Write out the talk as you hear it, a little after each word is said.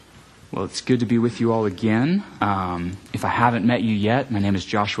Well, it's good to be with you all again. If I haven't met you yet, my name is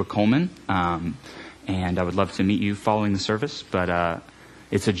Joshua Coleman, and I would love to meet you following the service. But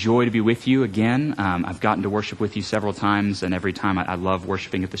it's a joy to be with you again. I've gotten to worship with you several times, and every time I love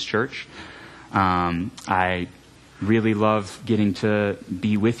worshiping at this church. I really love getting to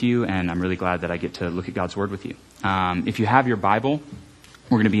be with you, and I'm really glad that I get to look at God's Word with you. If you have your Bible,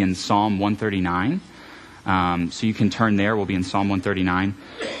 we're going to be in Psalm 139. So you can turn there. We'll be in Psalm 139.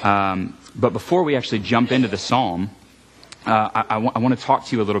 But before we actually jump into the Psalm, I want to talk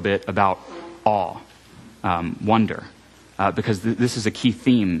to you a little bit about awe, wonder, because this is a key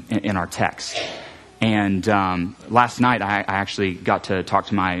theme in our text. And last night, I actually got to talk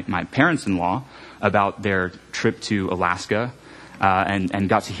to my parents-in-law about their trip to Alaska and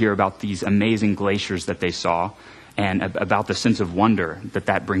got to hear about these amazing glaciers that they saw, and about the sense of wonder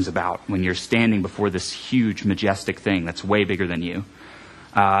that brings about when you're standing before this huge, majestic thing that's way bigger than you.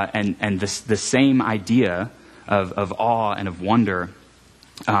 And the same idea of awe and of wonder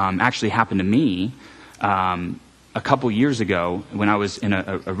actually happened to me a couple years ago when I was in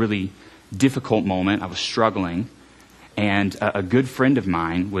a really difficult moment. I was struggling, and a good friend of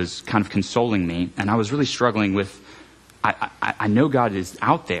mine was kind of consoling me, and I was really struggling with, I know God is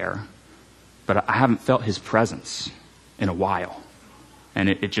out there, but I haven't felt his presence in a while. And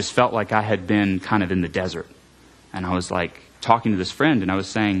it just felt like I had been kind of in the desert. And I was like talking to this friend, and I was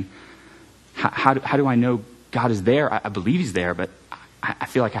saying, how do I know God is there? I believe he's there, but I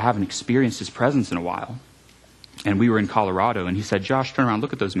feel like I haven't experienced his presence in a while. And we were in Colorado, and he said, Josh, turn around,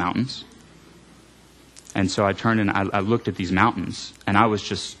 look at those mountains. And so I turned and I looked at these mountains, and I was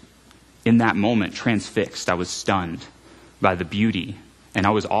just, in that moment, transfixed. I was stunned by the beauty. And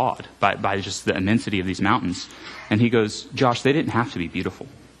I was awed by just the immensity of these mountains. And he goes, Josh, they didn't have to be beautiful.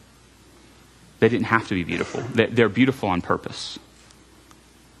 They didn't have to be beautiful. They're beautiful on purpose.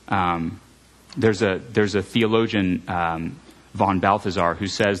 There's a theologian, von Balthasar, who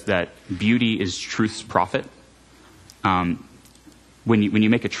says that beauty is truth's prophet. When you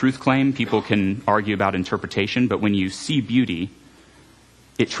make a truth claim, people can argue about interpretation, but when you see beauty,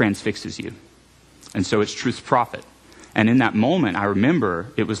 it transfixes you. And so it's truth's prophet. And in that moment, I remember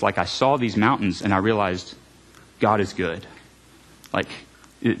it was like I saw these mountains and I realized God is good. Like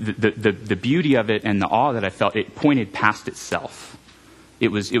the beauty of it and the awe that I felt, it pointed past itself. It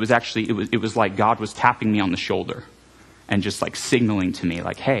was like God was tapping me on the shoulder and just like signaling to me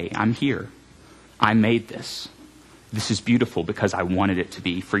like, hey, I'm here. I made this. This is beautiful because I wanted it to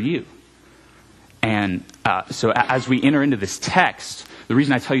be for you. And so as we enter into this text, the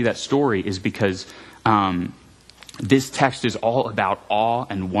reason I tell you that story is because this text is all about awe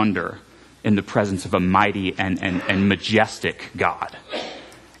and wonder in the presence of a mighty and majestic God.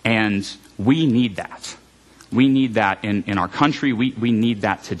 And we need that. We need that in our country. We need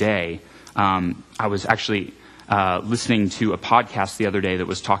that today. I was actually listening to a podcast the other day that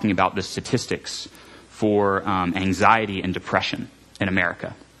was talking about the statistics for anxiety and depression in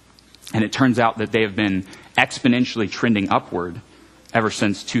America. And it turns out that they have been exponentially trending upward ever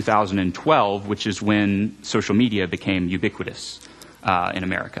since 2012, which is when social media became ubiquitous in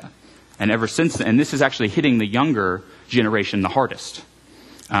America. And ever since then, and this is actually hitting the younger generation the hardest.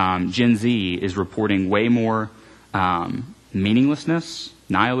 Gen Z is reporting way more meaninglessness,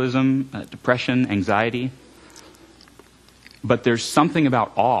 nihilism, depression, anxiety. But there's something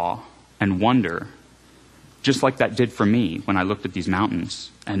about awe and wonder, just like that did for me when I looked at these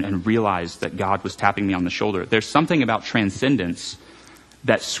mountains and realized that God was tapping me on the shoulder. There's something about transcendence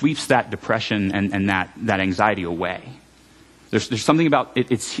that sweeps that depression and that anxiety away. There's something about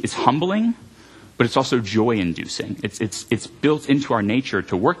it. It's humbling, but it's also joy-inducing. It's built into our nature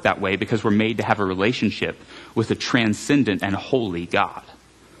to work that way because we're made to have a relationship with a transcendent and holy God.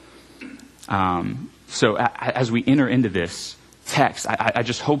 So as we enter into this text, I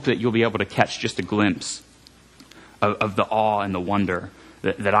just hope that you'll be able to catch just a glimpse of the awe and the wonder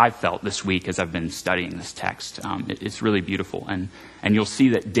that I've felt this week as I've been studying this text. It's really beautiful. And you'll see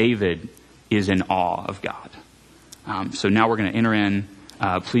that David is in awe of God. So now we're going to enter in.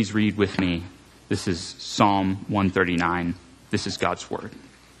 Please read with me. This is Psalm 139. This is God's word.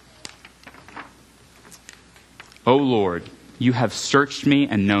 O Lord, you have searched me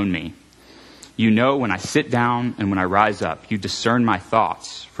and known me. You know when I sit down and when I rise up. You discern my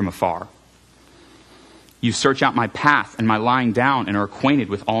thoughts from afar. You search out my path and my lying down and are acquainted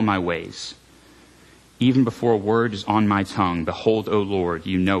with all my ways. Even before a word is on my tongue, behold, O Lord,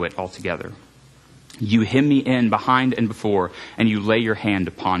 you know it altogether. You hem me in behind and before, and you lay your hand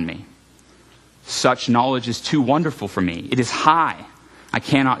upon me. Such knowledge is too wonderful for me. It is high. I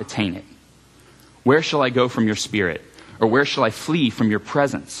cannot attain it. Where shall I go from your spirit? Or where shall I flee from your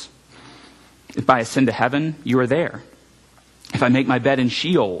presence? If I ascend to heaven, you are there. If I make my bed in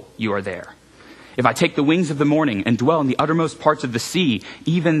Sheol, you are there. If I take the wings of the morning and dwell in the uttermost parts of the sea,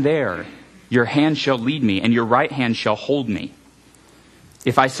 even there your hand shall lead me, and your right hand shall hold me.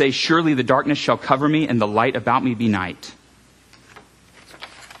 If I say, surely the darkness shall cover me, and the light about me be night.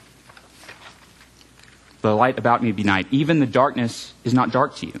 The light about me be night. Even the darkness is not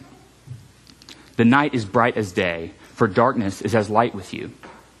dark to you. The night is bright as day, for darkness is as light with you.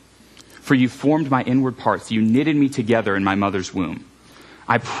 For you formed my inward parts. You knitted me together in my mother's womb.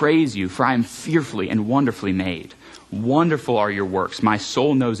 I praise you, for I am fearfully and wonderfully made. Wonderful are your works. My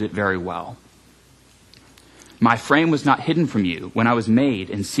soul knows it very well. My frame was not hidden from you when I was made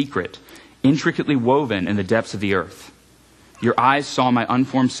in secret, intricately woven in the depths of the earth. Your eyes saw my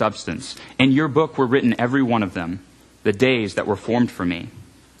unformed substance. In your book were written every one of them, the days that were formed for me,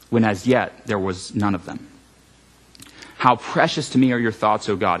 when as yet there was none of them. How precious to me are your thoughts,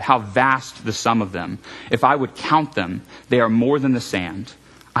 O God. How vast the sum of them. If I would count them, they are more than the sand.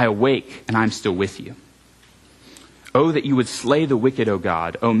 I awake, and I am still with you. Oh, that you would slay the wicked, O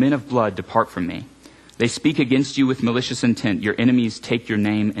God. O men of blood, depart from me. They speak against you with malicious intent. Your enemies take your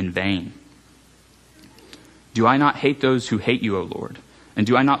name in vain. Do I not hate those who hate you, O Lord? And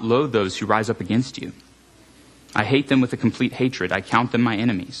do I not loathe those who rise up against you? I hate them with a complete hatred. I count them my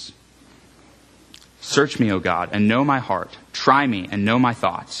enemies. Search me, O God, and know my heart. Try me and know my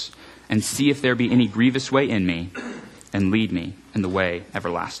thoughts, and see if there be any grievous way in me, and lead me in the way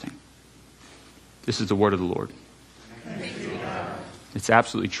everlasting. This is the word of the Lord. It's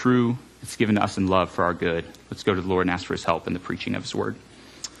absolutely true. It's given to us in love for our good. Let's go to the Lord and ask for his help in the preaching of his word.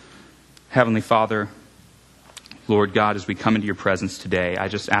 Heavenly Father, Lord God, as we come into your presence today, I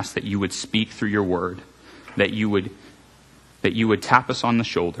just ask that you would speak through your word, that you would tap us on the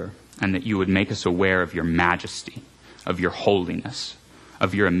shoulder, and that you would make us aware of your majesty, of your holiness,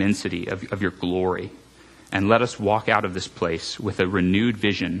 of your immensity, of your glory. And let us walk out of this place with a renewed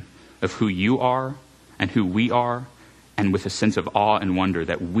vision of who you are and who we are, and with a sense of awe and wonder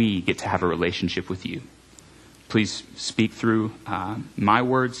that we get to have a relationship with you. Please speak through my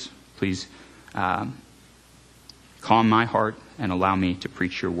words. Please calm my heart and allow me to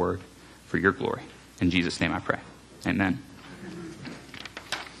preach your word for your glory. In Jesus' name I pray. Amen.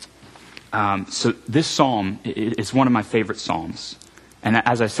 So this psalm is one of my favorite psalms. And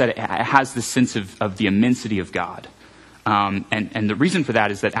as I said, it has this sense of the immensity of God. And the reason for that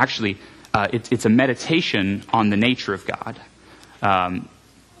is that actually it's a meditation on the nature of God.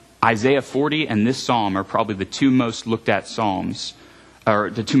 Isaiah 40 and this psalm are probably the two most looked at psalms, or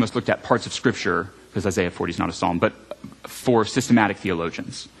the two most looked at parts of Scripture, because Isaiah 40 is not a psalm, but for systematic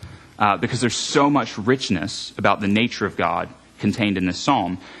theologians. Because there's so much richness about the nature of God contained in this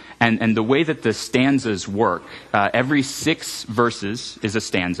psalm. And the way that the stanzas work, every 6 verses is a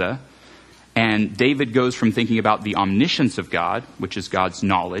stanza. And David goes from thinking about the omniscience of God, which is God's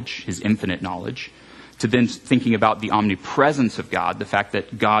knowledge, his infinite knowledge, to then thinking about the omnipresence of God, the fact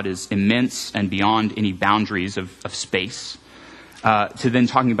that God is immense and beyond any boundaries of space, to then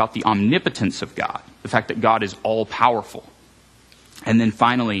talking about the omnipotence of God, the fact that God is all-powerful. And then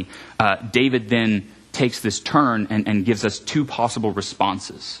finally, David then takes this turn and gives us 2 possible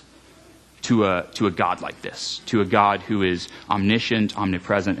responses to a God like this, to a God who is omniscient,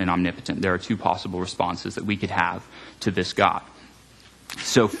 omnipresent, and omnipotent. There are 2 possible responses that we could have to this God.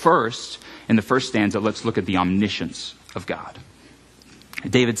 So first, in the first stanza, let's look at the omniscience of God.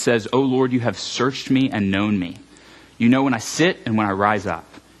 David says, O Lord, you have searched me and known me. You know when I sit and when I rise up.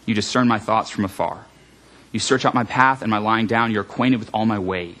 You discern my thoughts from afar. You search out my path and my lying down. You're acquainted with all my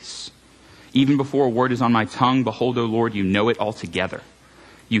ways. Even before a word is on my tongue, behold, O Lord, you know it altogether.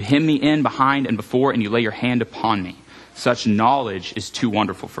 You hem me in behind and before, and you lay your hand upon me. Such knowledge is too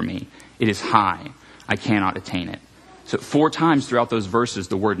wonderful for me. It is high. I cannot attain it. So 4 times throughout those verses,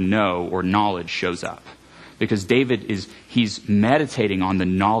 the word know or knowledge shows up. Because David he's meditating on the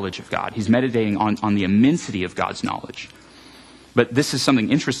knowledge of God. He's meditating on the immensity of God's knowledge. But this is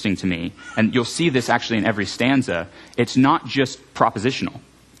something interesting to me, and you'll see this actually in every stanza. It's not just propositional.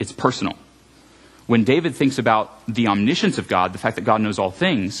 It's personal. When David thinks about the omniscience of God, the fact that God knows all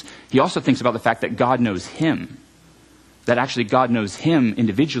things, he also thinks about the fact that God knows him. That actually God knows him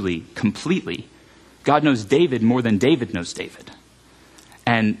individually, completely. God knows David more than David knows David.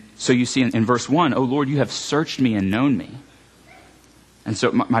 And so you see in verse 1, O Lord, you have searched me and known me. And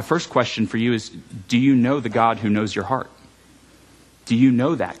so my first question for you is, do you know the God who knows your heart? Do you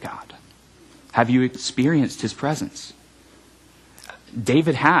know that God? Have you experienced his presence?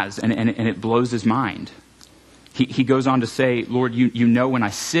 David has, and it blows his mind. He goes on to say, Lord, you know when I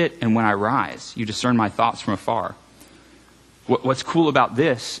sit and when I rise. You discern my thoughts from afar. What's cool about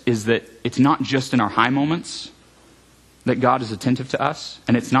this is that it's not just in our high moments that God is attentive to us,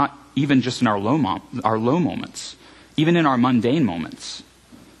 and it's not even just in our low moments, even in our mundane moments,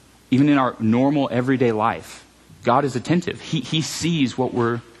 even in our normal everyday life. God is attentive. He sees what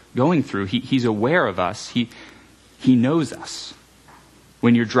we're going through. He's aware of us. He knows us.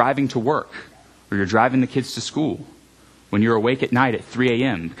 When you're driving to work, or you're driving the kids to school, when you're awake at night at 3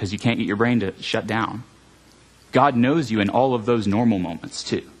 a.m. because you can't get your brain to shut down, God knows you in all of those normal moments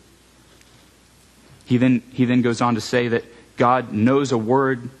too. He then goes on to say that God knows a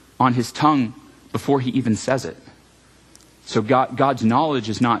word on his tongue before he even says it. So God's knowledge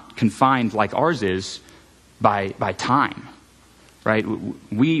is not confined like ours is by time, right?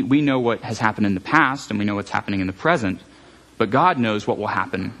 We know what has happened in the past, and we know what's happening in the present, but God knows what will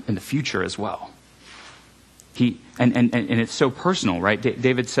happen in the future as well. And it's so personal, right?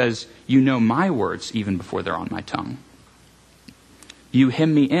 David says, "You know my words even before they're on my tongue. You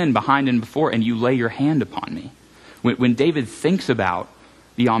hem me in behind and before, and you lay your hand upon me." When David thinks about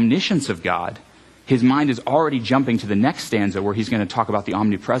the omniscience of God, his mind is already jumping to the next stanza where he's going to talk about the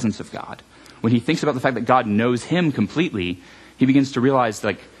omnipresence of God. When he thinks about the fact that God knows him completely, he begins to realize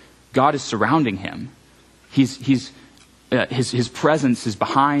like God is surrounding him. His presence is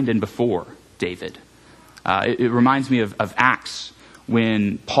behind and before David. It reminds me of Acts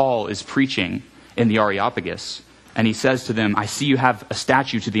when Paul is preaching in the Areopagus, and he says to them, "I see you have a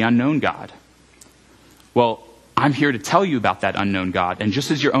statue to the unknown God." Well, I'm here to tell you about that unknown God. And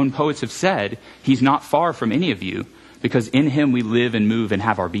just as your own poets have said, he's not far from any of you, because in him we live and move and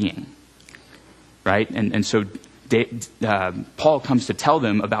have our being. Right? And so Paul comes to tell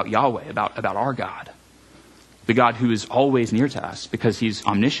them about Yahweh, about our God. The God who is always near to us because he's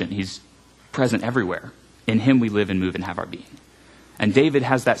omniscient. He's present everywhere. In him we live and move and have our being. And David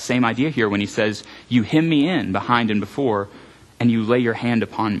has that same idea here when he says, "You hem me in behind and before, and you lay your hand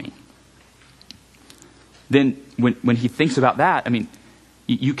upon me." Then when he thinks about that, I mean,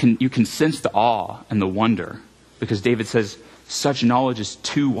 you can sense the awe and the wonder, because David says, "Such knowledge is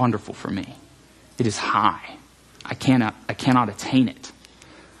too wonderful for me. It is high. I cannot attain it."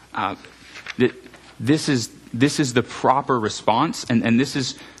 This is the proper response, and this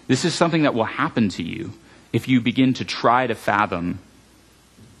is something that will happen to you if you begin to try to fathom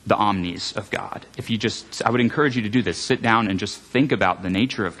the omnis of God. I would encourage you to do this. Sit down and just think about the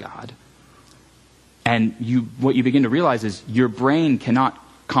nature of God. And what you begin to realize is your brain cannot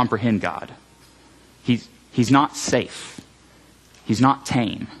comprehend God. He's not safe. He's not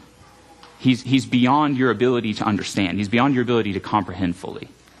tame. He's beyond your ability to understand. He's beyond your ability to comprehend fully.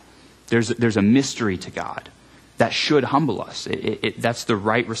 There's a mystery to God that should humble us. That's the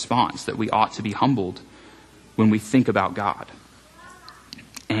right response, that we ought to be humbled when we think about God.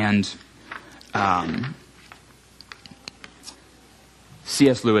 And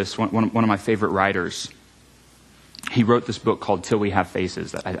C.S. Lewis, one of my favorite writers, he wrote this book called Till We Have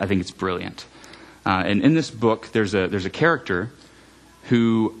Faces. That I think it's brilliant. And in this book, there's a character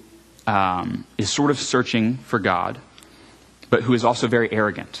who is sort of searching for God, but who is also very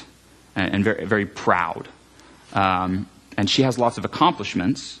arrogant and very, very proud. And she has lots of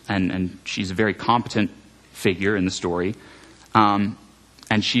accomplishments, and she's a very competent figure in the story.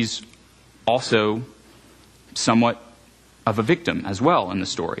 And she's also somewhat of a victim as well in the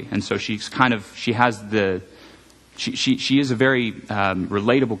story. And so she is a very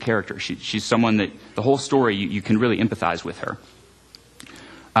relatable character. She's someone that the whole story you can really empathize with her.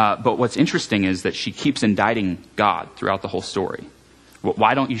 But what's interesting is that she keeps indicting God throughout the whole story.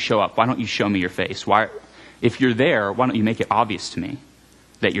 Why don't you show up? Why don't you show me your face? If you're there, why don't you make it obvious to me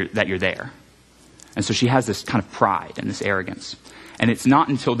that you're there? And so she has this kind of pride and this arrogance. And it's not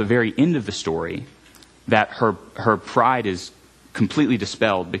until the very end of the story that her pride is completely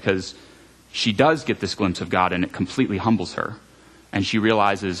dispelled, because she does get this glimpse of God, and it completely humbles her. And she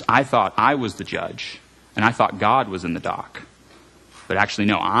realizes, I thought I was the judge, and I thought God was in the dock. But actually,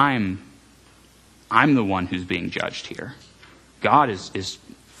 no, I'm the one who's being judged here. God is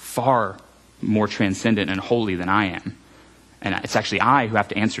far more transcendent and holy than I am. And it's actually I who have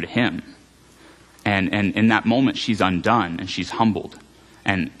to answer to him. And in that moment, she's undone and she's humbled.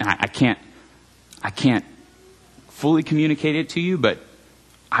 And I can't fully communicate it to you, but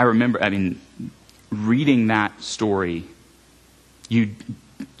I remember, reading that story, you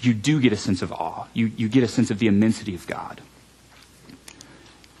do get a sense of awe. You get a sense of the immensity of God.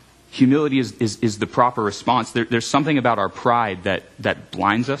 Humility is the proper response. There's something about our pride that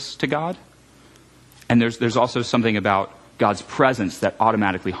blinds us to God. And there's also something about God's presence that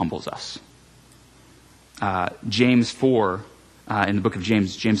automatically humbles us. James 4, in the book of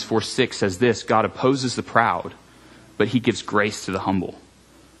James 4:6 says this: God opposes the proud, but he gives grace to the humble.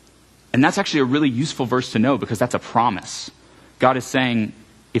 And that's actually a really useful verse to know because that's a promise. God is saying,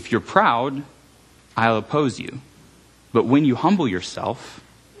 if you're proud, I'll oppose you. But when you humble yourself,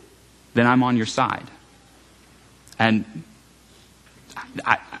 then I'm on your side. And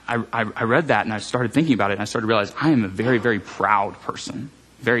I read that and I started thinking about it and I started to realize I am a very, very proud person,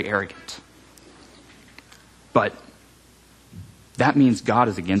 very arrogant. But that means God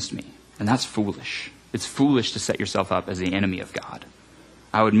is against me, and that's foolish. It's foolish to set yourself up as the enemy of God.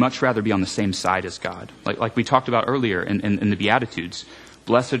 I would much rather be on the same side as God. Like we talked about earlier in the Beatitudes,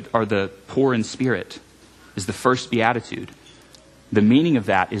 blessed are the poor in spirit is the first beatitude. The meaning of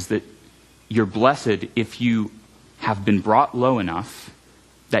that is that you're blessed if you have been brought low enough,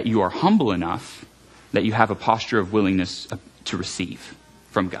 that you are humble enough, that you have a posture of willingness to receive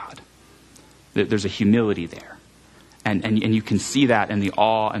from God. There's a humility there. And you can see that in the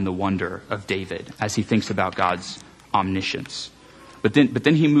awe and the wonder of David as he thinks about God's omniscience. But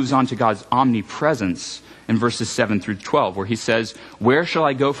then he moves on to God's omnipresence in verses 7 through 12, where he says, where shall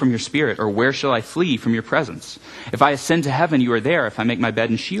I go from your spirit, or where shall I flee from your presence? If I ascend to heaven, you are there. If I make my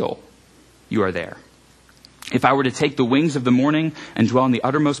bed in Sheol, you are there. If I were to take the wings of the morning and dwell in the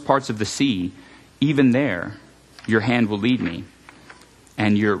uttermost parts of the sea, even there your hand will lead me,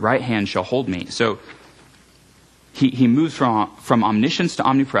 and your right hand shall hold me. So he moves from omniscience to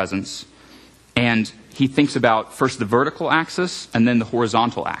omnipresence, and he thinks about first the vertical axis and then the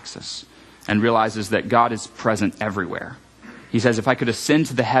horizontal axis, and realizes that God is present everywhere. He says, if I could ascend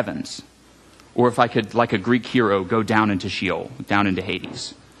to the heavens, or if I could, like a Greek hero, go down into Sheol, down into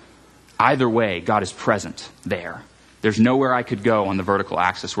Hades, either way, God is present there. There's nowhere I could go on the vertical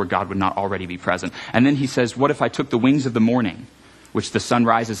axis where God would not already be present. And then he says, what if I took the wings of the morning, which the sun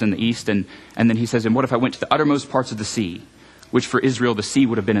rises in the east, and then he says, and what if I went to the uttermost parts of the sea, which for Israel the sea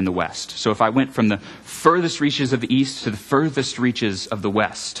would have been in the west. So if I went from the furthest reaches of the east to the furthest reaches of the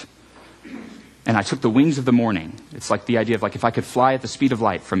west, and I took the wings of the morning, it's like the idea of like if I could fly at the speed of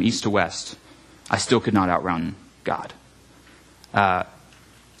light from east to west, I still could not outrun God.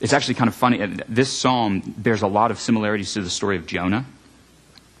 It's actually kind of funny. This psalm bears a lot of similarities to the story of Jonah.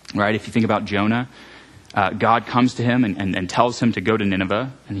 Right? If you think about Jonah, God comes to him and tells him to go to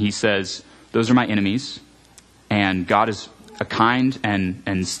Nineveh, and he says, those are my enemies, and God is a kind and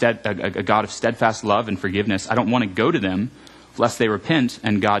a God of steadfast love and forgiveness. I don't want to go to them lest they repent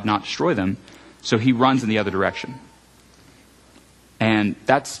and God not destroy them. So he runs in the other direction. And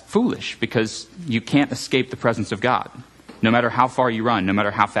that's foolish because you can't escape the presence of God, no matter how far you run, no matter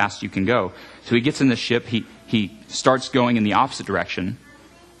how fast you can go. So he gets in the ship, he starts going in the opposite direction,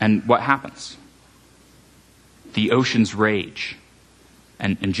 and what happens? The oceans rage,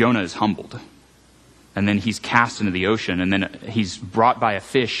 and Jonah is humbled. And then he's cast into the ocean, and then he's brought by a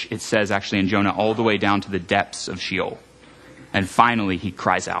fish, it says actually in Jonah, all the way down to the depths of Sheol. And finally he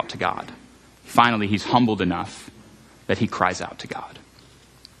cries out to God. Finally he's humbled enough that he cries out to God.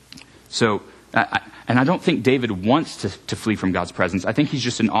 So, and I don't think David wants to flee from God's presence. I think he's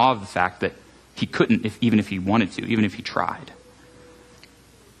just in awe of the fact that he couldn't, even if he wanted to, even if he tried.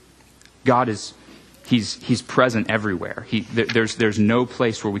 God is, he's present everywhere. There's no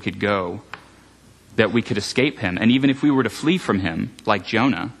place where we could go that we could escape him. And even if we were to flee from him, like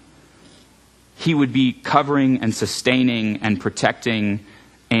Jonah, he would be covering and sustaining and protecting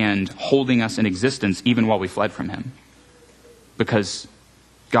and holding us in existence even while we fled from him. Because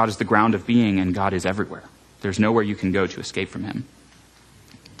God is the ground of being and God is everywhere. There's nowhere you can go to escape from him.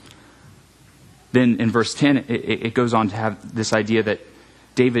 Then in verse 10, it goes on to have this idea that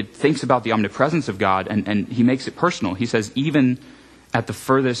David thinks about the omnipresence of God and he makes it personal. He says, even at the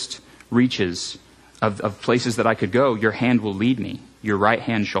furthest reaches of places that I could go, your hand will lead me. Your right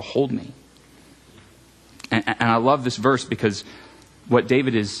hand shall hold me. And I love this verse because what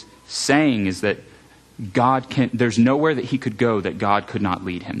David is saying is that there's nowhere that he could go that God could not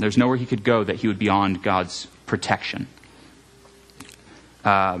lead him. There's nowhere he could go that he would be beyond God's protection.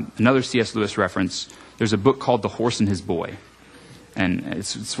 Another C.S. Lewis reference, there's a book called The Horse and His Boy. And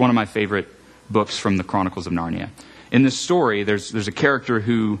it's one of my favorite books from the Chronicles of Narnia. In this story, there's a character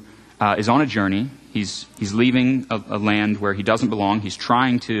who is on a journey. He's leaving a land where he doesn't belong. He's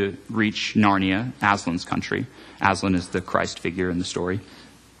trying to reach Narnia, Aslan's country. Aslan is the Christ figure in the story.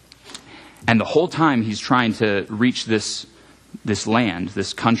 And the whole time he's trying to reach this land,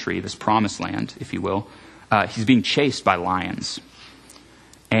 this country, this promised land, if you will, he's being chased by lions.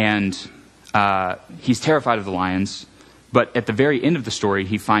 And he's terrified of the lions. But at the very end of the story,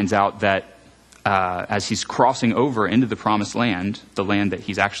 he finds out that as he's crossing over into the promised land, the land that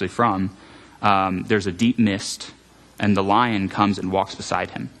he's actually from, there's a deep mist, and the lion comes and walks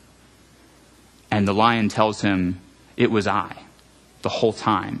beside him. And the lion tells him, it was I, the whole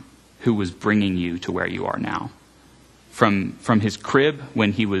time, who was bringing you to where you are now. From his crib,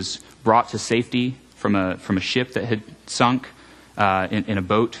 when he was brought to safety from a ship that had sunk in a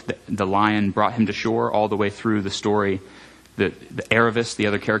boat, the lion brought him to shore, all the way through the story. The Aravis, the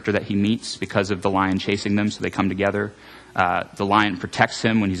other character that he meets because of the lion chasing them, so they come together. The lion protects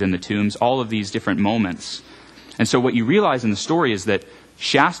him when he's in the tombs. All of these different moments. And so what you realize in the story is that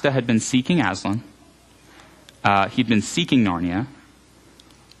Shasta had been seeking Aslan. He'd been seeking Narnia.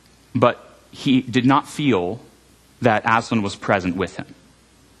 But he did not feel that Aslan was present with him.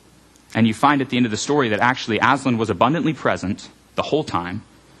 And you find at the end of the story that actually Aslan was abundantly present the whole time,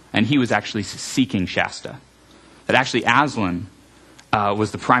 and he was actually seeking Shasta. That actually Aslan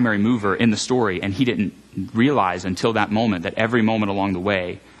was the primary mover in the story, and he didn't realize until that moment that every moment along the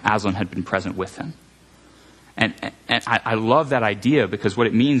way, Aslan had been present with him. And I love that idea, because what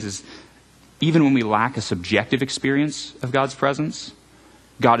it means is even when we lack a subjective experience of God's presence,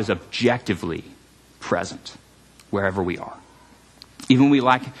 God is objectively present wherever we are. Even when we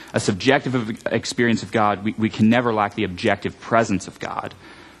lack a subjective experience of God, we can never lack the objective presence of God,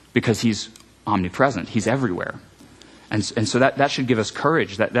 because he's omnipresent. He's everywhere. And so that should give us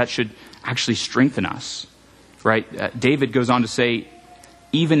courage. That should actually strengthen us, right? David goes on to say,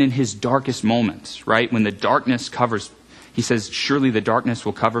 even in his darkest moments, right? When the darkness covers, he says, surely the darkness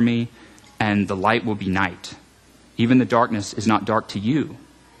will cover me and the light will be night. Even the darkness is not dark to you.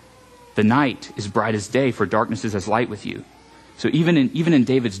 The night is bright as day, for darkness is as light with you. So even in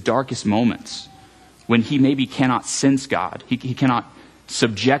David's darkest moments, when he maybe cannot sense God, he cannot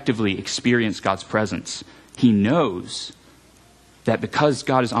subjectively experience God's presence, he knows that because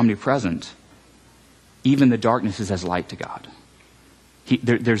God is omnipresent, even the darkness is as light to God.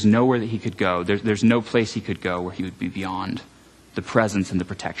 There's nowhere that he could go. There's no place he could go where he would be beyond the presence and the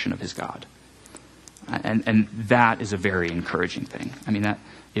protection of his God. And that is a very encouraging thing. I mean,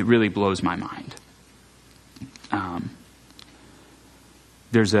 it really blows my mind.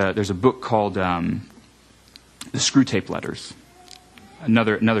 There's a book called The Screwtape Letters.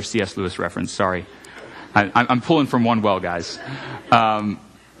 Another C.S. Lewis reference. Sorry, I'm pulling from one well, guys.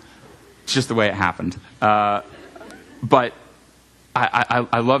 It's just the way it happened. But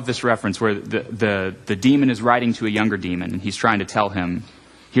I love this reference where the demon is writing to a younger demon, and he's trying to tell him,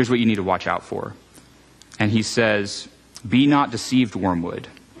 here's what you need to watch out for. And he says, be not deceived, Wormwood.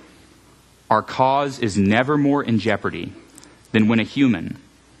 Our cause is never more in jeopardy than when a human,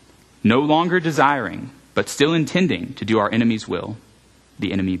 no longer desiring, but still intending to do our enemy's will,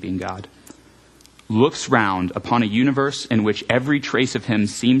 the enemy being God, looks round upon a universe in which every trace of him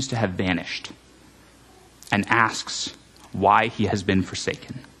seems to have vanished, and asks why he has been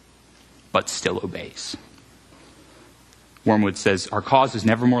forsaken, but still obeys. Wormwood says, our cause is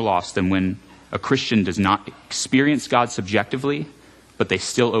never more lost than when a Christian does not experience God subjectively, but they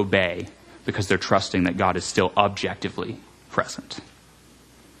still obey because they're trusting that God is still objectively present.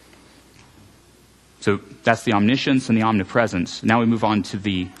 So that's the omniscience and the omnipresence. Now we move on to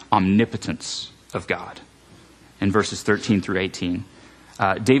the omnipotence of God. In verses 13 through 18,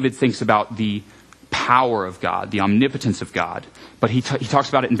 David thinks about the power of God, the omnipotence of God, but he talks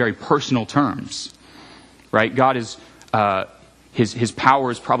about it in very personal terms, right? God is, his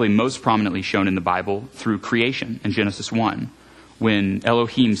power is probably most prominently shown in the Bible through creation in Genesis 1, when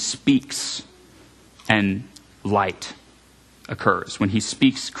Elohim speaks and light occurs, when he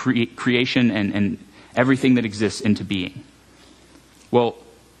speaks creation and everything that exists into being. Well,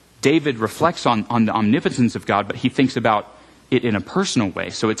 David reflects on the omnipotence of God, but he thinks about it in a personal way.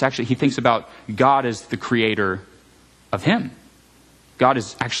 So it's actually, he thinks about God as the creator of him. God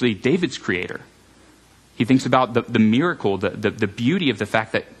is actually David's creator. He thinks about the miracle, the beauty of the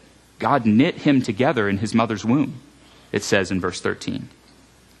fact that God knit him together in his mother's womb, it says in verse 13.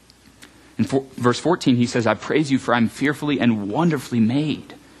 In verse 14, he says, I praise you, for I'm fearfully and wonderfully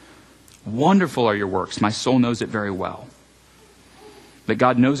made. Wonderful are your works. My soul knows it very well. That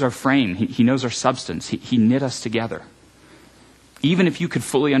God knows our frame. He knows our substance. He knit us together. Even if you could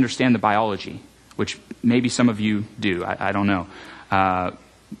fully understand the biology, which maybe some of you do, I don't know,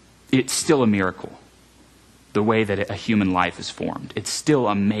 it's still a miracle, the way that a human life is formed. It's still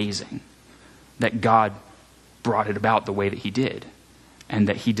amazing that God brought it about the way that he did, and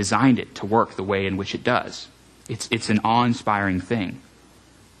that he designed it to work the way in which it does. It's an awe-inspiring thing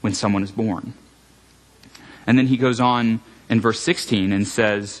when someone is born. And then he goes on in verse 16 and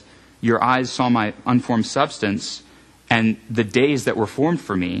says, your eyes saw my unformed substance, and the days that were formed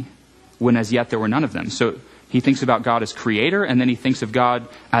for me, when as yet there were none of them. So he thinks about God as creator, and then he thinks of God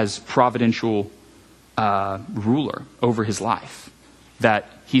as providential ruler over his life. that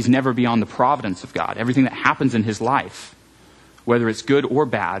he's never beyond the providence of God. Everything that happens in his life, whether it's good or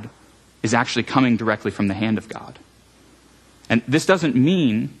bad, is actually coming directly from the hand of God. And this doesn't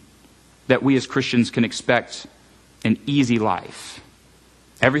mean that we as Christians can expect an easy life.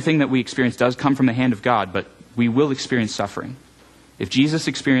 Everything that we experience does come from the hand of God, but we will experience suffering. If Jesus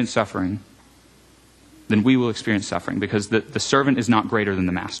experienced suffering, then we will experience suffering, because the servant is not greater than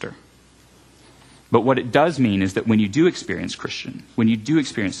the master. But what it does mean is that when you do experience when you do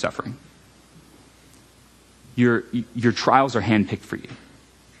experience suffering, your trials are handpicked for you.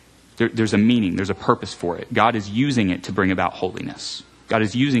 There's a meaning, there's a purpose for it. God is using it to bring about holiness. God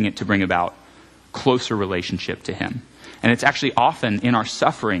is using it to bring about closer relationship to him. And it's actually often in our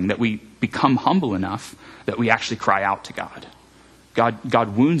suffering that we become humble enough that we actually cry out to God.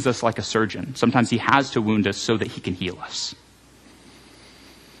 God wounds us like a surgeon. Sometimes he has to wound us so that he can heal us.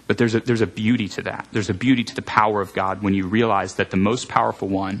 But there's a beauty to that. There's a beauty to the power of God when you realize that the most powerful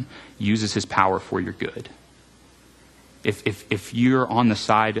one uses his power for your good. If you're on the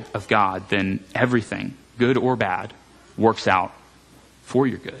side of God, then everything, good or bad, works out for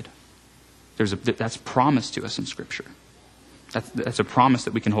your good. That's promised to us in Scripture. That's a promise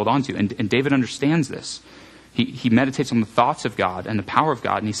that we can hold on to. And David understands this. He meditates on the thoughts of God and the power of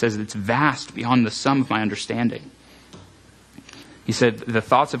God, and he says that it's vast beyond the sum of my understanding. He said, the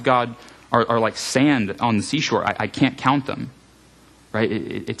thoughts of God are like sand on the seashore. I can't count them. Right?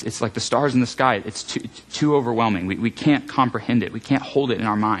 It's like the stars in the sky. It's too overwhelming. We can't comprehend it. We can't hold it in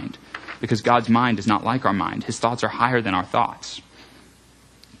our mind, because God's mind is not like our mind. His thoughts are higher than our thoughts.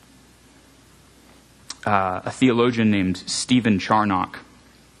 A theologian named Stephen Charnock,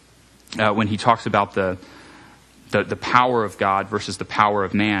 when he talks about the power of God versus the power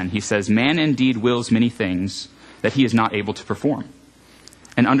of man, he says, man indeed wills many things that he is not able to perform,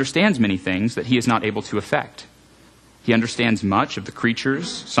 and understands many things that he is not able to effect. He understands much of the creatures,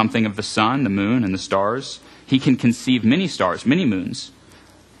 something of the sun, the moon, and the stars. He can conceive many stars, many moons,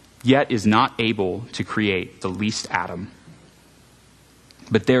 yet is not able to create the least atom.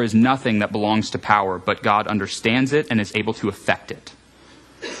 But there is nothing that belongs to power, but God understands it and is able to effect it.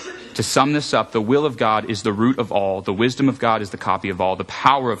 To sum this up, the will of God is the root of all. The wisdom of God is the copy of all. The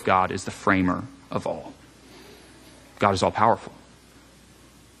power of God is the framer of all. God is all powerful.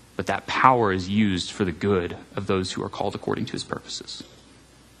 But that power is used for the good of those who are called according to his purposes.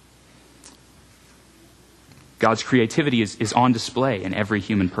 God's creativity is on display in every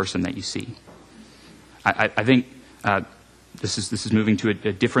human person that you see. I think this is moving to a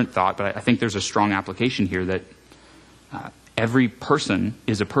different thought, but I think there's a strong application here that every person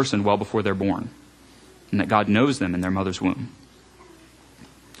is a person well before they're born, and that God knows them in their mother's womb.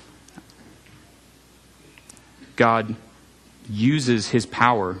 God uses his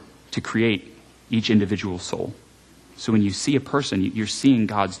power to create each individual soul. So when you see a person, you're seeing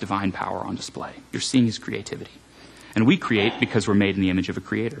God's divine power on display. You're seeing his creativity. And we create because we're made in the image of a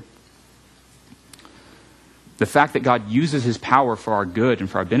creator. The fact that God uses his power for our good and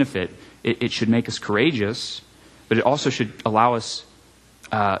for our benefit, it should make us courageous, but it also should allow us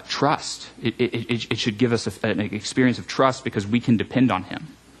trust. It should give us an experience of trust, because we can depend on him,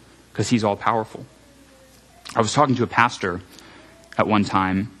 because he's all powerful. I was talking to a pastor at one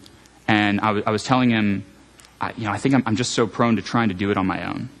time, and I was telling him, I think I'm just so prone to trying to do it on my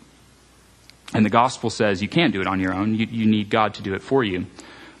own. And the gospel says you can't do it on your own. You need God to do it for you.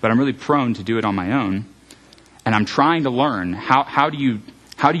 But I'm really prone to do it on my own. And I'm trying to learn how do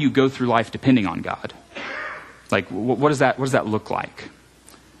you go through life depending on God? Like, what does that look like?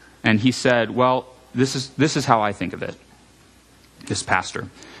 And he said, well, this is how I think of it. This pastor,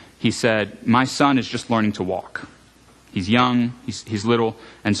 he said, my son is just learning to walk. He's young, he's little,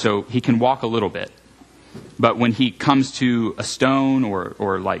 and so he can walk a little bit. But when he comes to a stone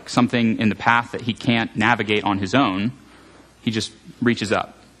or like something in the path that he can't navigate on his own, he just reaches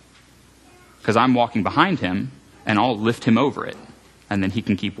up. Because I'm walking behind him, and I'll lift him over it, and then he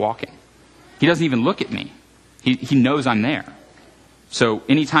can keep walking. He doesn't even look at me. He knows I'm there. So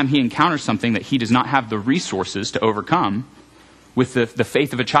anytime he encounters something that he does not have the resources to overcome, with the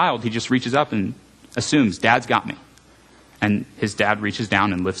faith of a child, he just reaches up and assumes, Dad's got me. And his dad reaches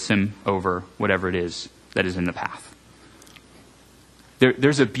down and lifts him over whatever it is that is in the path.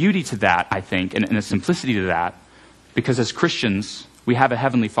 There's a beauty to that, I think, and a simplicity to that, because as Christians, we have a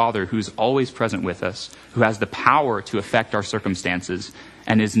Heavenly Father who's always present with us, who has the power to affect our circumstances,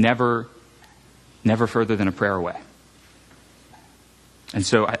 and is never further than a prayer away. And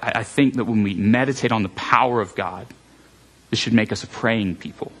so I think that when we meditate on the power of God, this should make us a praying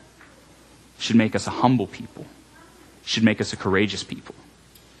people. It should make us a humble people. It should make us a courageous people.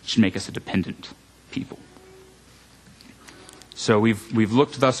 It should make us a dependent people. So we've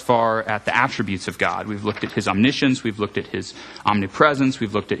looked thus far at the attributes of God. We've looked at his omniscience. We've looked at his omnipresence.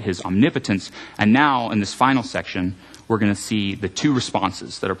 We've looked at his omnipotence. And now, in this final section, we're going to see the two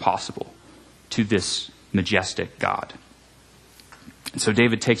responses that are possible to this majestic God. And so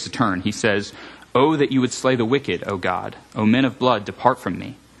David takes a turn. He says, "Oh, that you would slay the wicked, O God. O men of blood, depart from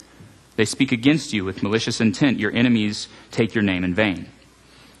me. They speak against you with malicious intent. Your enemies take your name in vain.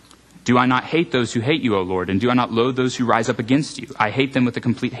 Do I not hate those who hate you, O Lord, and do I not loathe those who rise up against you? I hate them with a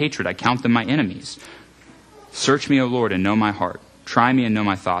complete hatred. I count them my enemies. Search me, O Lord, and know my heart. Try me and know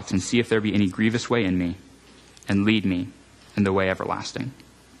my thoughts, and see if there be any grievous way in me, and lead me in the way everlasting."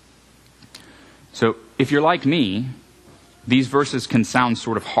 So if you're like me, these verses can sound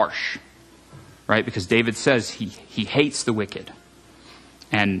sort of harsh, right? Because David says he hates the wicked.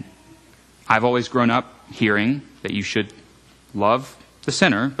 And I've always grown up hearing that you should love the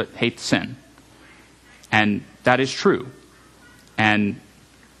sinner, but hate the sin. And that is true. And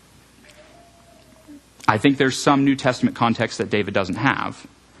I think there's some New Testament context that David doesn't have.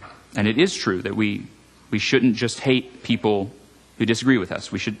 And it is true that we shouldn't just hate people who disagree with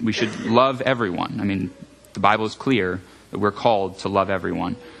us. We should love everyone. I mean, the Bible is clear that we're called to love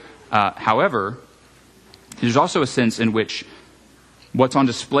everyone. However, there's also a sense in which what's on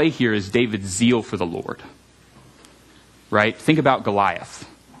display here is David's zeal for the Lord. Right? Think about Goliath.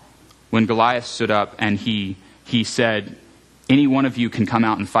 When Goliath stood up and he said, "Any one of you can come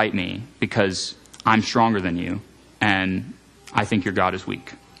out and fight me because I'm stronger than you and I think your God is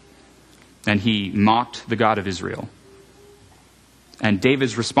weak." And he mocked the God of Israel. And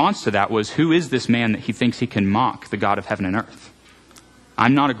David's response to that was, who is this man that he thinks he can mock the God of heaven and earth?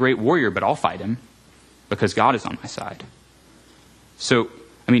 I'm not a great warrior, but I'll fight him because God is on my side. So,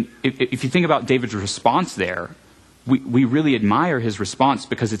 I mean, if you think about David's response there, we really admire his response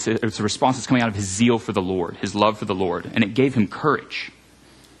because it's a response that's coming out of his zeal for the Lord, his love for the Lord, and it gave him courage.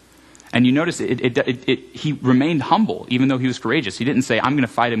 And you notice he remained humble, even though he was courageous. He didn't say, "I'm going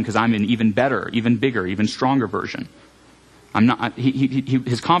to fight him because I'm an even better, even bigger, even stronger version." I'm not.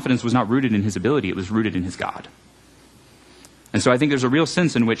 His confidence was not rooted in his ability; it was rooted in his God. And so I think there's a real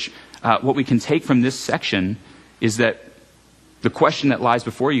sense in which what we can take from this section is that the question that lies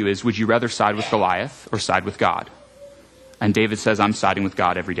before you is, would you rather side with Goliath or side with God? And David says, I'm siding with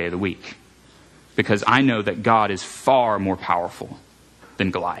God every day of the week because I know that God is far more powerful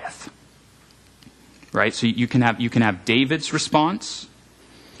than Goliath. Right? So you can have David's response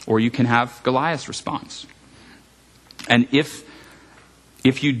or you can have Goliath's response. And if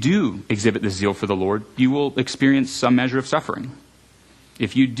you do exhibit this zeal for the Lord, you will experience some measure of suffering.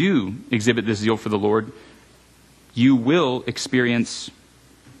 If you do exhibit this zeal for the Lord, you will experience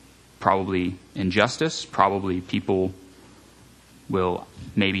probably injustice, probably people will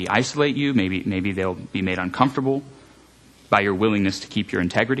maybe isolate you, maybe they'll be made uncomfortable by your willingness to keep your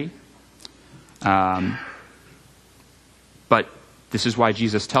integrity. But this is why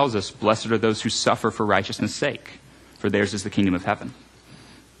Jesus tells us, blessed are those who suffer for righteousness' sake, for theirs is the kingdom of heaven.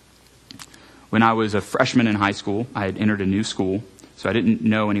 When I was a freshman in high school, I had entered a new school, so I didn't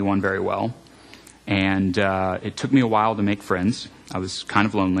know anyone very well. And it took me a while to make friends. I was kind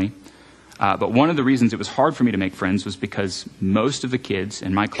of lonely. But one of the reasons it was hard for me to make friends was because most of the kids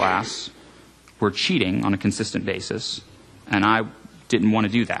in my class were cheating on a consistent basis, and I didn't want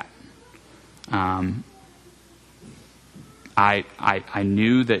to do that. I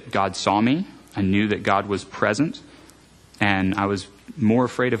knew that God saw me. I knew that God was present, and I was more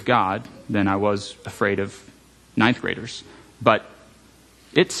afraid of God than I was afraid of ninth graders. But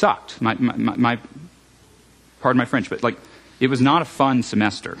it sucked. Pardon my French, but it was not a fun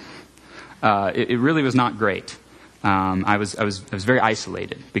semester. It really was not great. I was very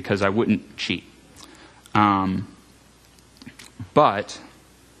isolated because I wouldn't cheat. But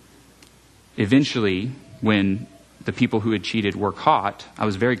eventually, when the people who had cheated were caught, I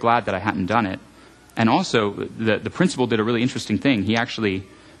was very glad that I hadn't done it. And also, the principal did a really interesting thing. He actually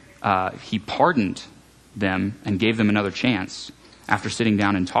he pardoned them and gave them another chance after sitting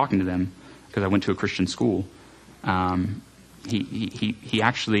down and talking to them, because I went to a Christian school. He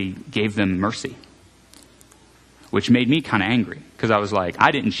actually gave them mercy, which made me kind of angry because I was like,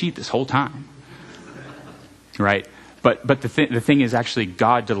 I didn't cheat this whole time, right? But the thing is, actually,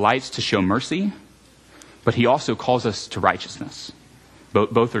 God delights to show mercy, but he also calls us to righteousness.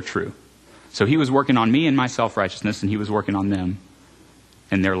 Both are true. So he was working on me and my self-righteousness, and he was working on them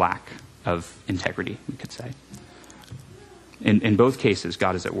and their lack of integrity, we could say. In both cases,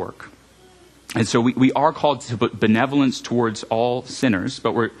 God is at work. And so we are called to put benevolence towards all sinners,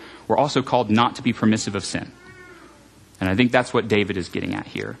 but we're also called not to be permissive of sin. And I think that's what David is getting at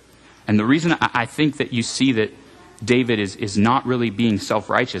here. And the reason I think that you see that David is not really being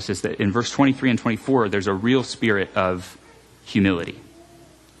self-righteous is that in verse 23 and 24, there's a real spirit of humility,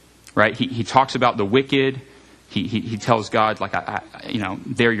 right? He talks about the wicked. He tells God, like,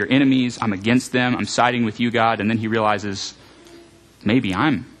 they're your enemies. I'm against them. I'm siding with you, God. And then he realizes, maybe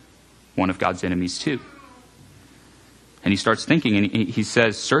I'm one of God's enemies too. And he starts thinking, and he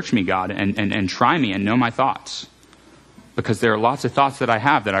says, search me, God, and try me and know my thoughts. Because there are lots of thoughts that I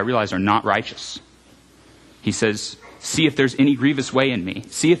have that I realize are not righteous. He says, see if there's any grievous way in me.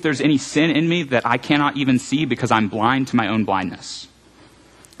 See if there's any sin in me that I cannot even see because I'm blind to my own blindness.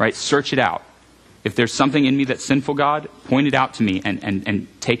 Right? Search it out. If there's something in me that's sinful, God, point it out to me and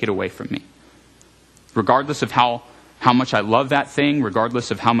take it away from me. Regardless of how much I love that thing,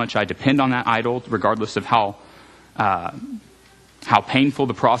 regardless of how much I depend on that idol, regardless of how painful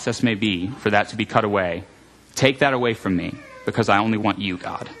the process may be for that to be cut away, take that away from me because I only want you,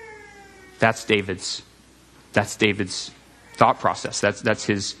 God. That's David's thought process. That's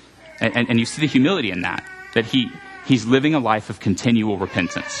his, and you see the humility in that he's living a life of continual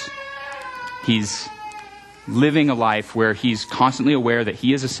repentance. He's living a life where he's constantly aware that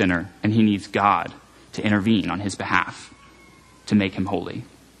he is a sinner and he needs God to intervene on his behalf to make him holy.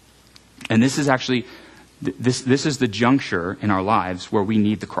 And this is actually, this is the juncture in our lives where we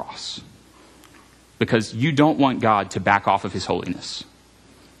need the cross. Because you don't want God to back off of his holiness.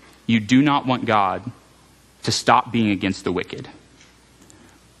 You do not want God to stop being against the wicked.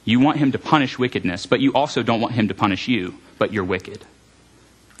 You want him to punish wickedness, but you also don't want him to punish you, but you're wicked.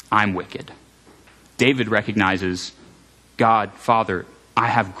 I'm wicked. David recognizes, God, Father, I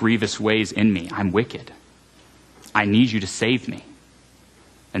have grievous ways in me. I'm wicked. I need you to save me.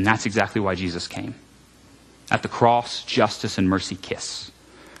 And that's exactly why Jesus came. At the cross, justice and mercy kiss.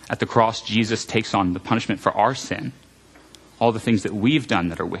 At the cross, Jesus takes on the punishment for our sin. All the things that we've done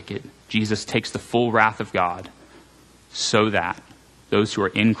that are wicked. Jesus takes the full wrath of God so that those who are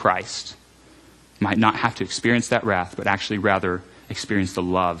in Christ might not have to experience that wrath, but actually rather experience the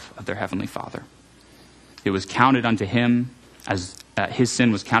love of their Heavenly Father. It was counted unto him as his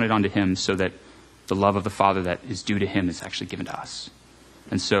sin was counted unto him so that the love of the Father that is due to him is actually given to us.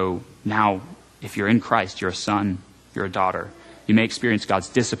 And so now, if you're in Christ, you're a son, you're a daughter. You may experience God's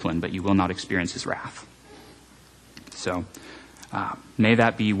discipline, but you will not experience his wrath. So may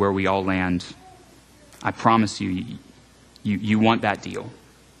that be where we all land. I promise you, you want that deal.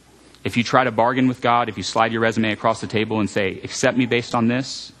 If you try to bargain with God, if you slide your resume across the table and say, accept me based on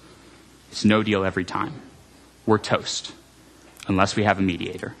this, it's no deal every time. We're toast, unless we have a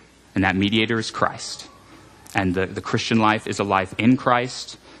mediator. And that mediator is Christ. And the Christian life is a life in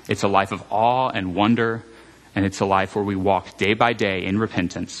Christ. It's a life of awe and wonder. And it's a life where we walk day by day in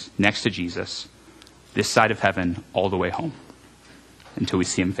repentance next to Jesus, this side of heaven, all the way home, until we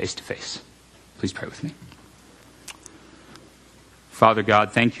see him face to face. Please pray with me. Father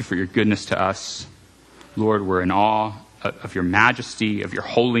God, thank you for your goodness to us. Lord, we're in awe of your majesty, of your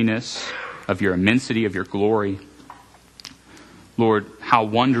holiness, of your immensity, of your glory. Lord, how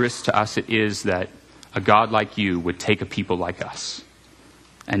wondrous to us it is that a God like you would take a people like us.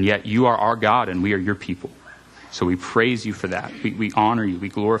 And yet you are our God and we are your people. So we praise you for that. We honor you. We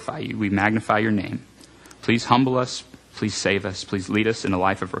glorify you. We magnify your name. Please humble us. Please save us. Please lead us in a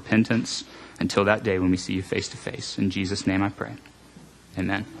life of repentance until that day when we see you face to face. In Jesus' name I pray.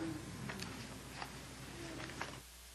 Amen.